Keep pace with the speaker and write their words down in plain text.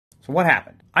So what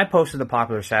happened? I posted the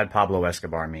popular sad Pablo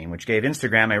Escobar meme, which gave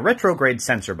Instagram a retrograde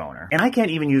censor boner. And I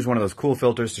can't even use one of those cool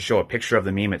filters to show a picture of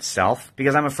the meme itself,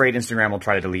 because I'm afraid Instagram will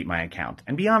try to delete my account.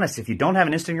 And be honest, if you don't have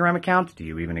an Instagram account, do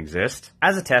you even exist?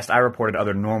 As a test, I reported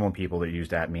other normal people that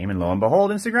used that meme, and lo and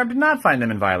behold, Instagram did not find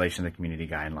them in violation of the community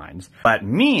guidelines. But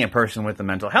me, a person with a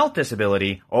mental health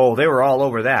disability, oh, they were all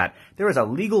over that. There is a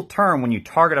legal term when you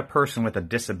target a person with a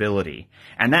disability,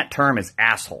 and that term is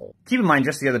asshole. Keep in mind,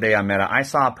 just the other day on Meta, I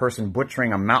saw a person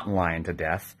butchering a mountain lion to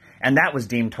death, and that was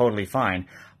deemed totally fine.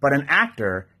 But an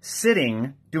actor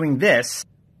sitting doing this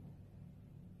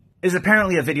is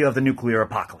apparently a video of the nuclear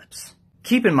apocalypse.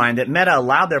 Keep in mind that Meta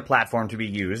allowed their platform to be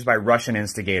used by Russian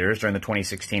instigators during the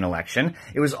 2016 election.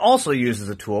 It was also used as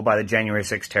a tool by the January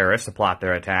 6 terrorists to plot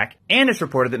their attack. And it's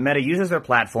reported that Meta uses their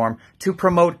platform to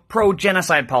promote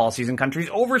pro-genocide policies in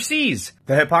countries overseas.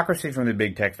 The hypocrisy from the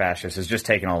big tech fascists has just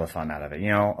taken all the fun out of it.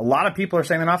 You know, a lot of people are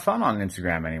saying they're not fun on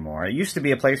Instagram anymore. It used to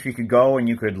be a place where you could go and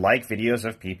you could like videos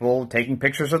of people taking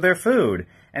pictures of their food.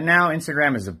 And now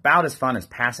Instagram is about as fun as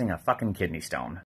passing a fucking kidney stone.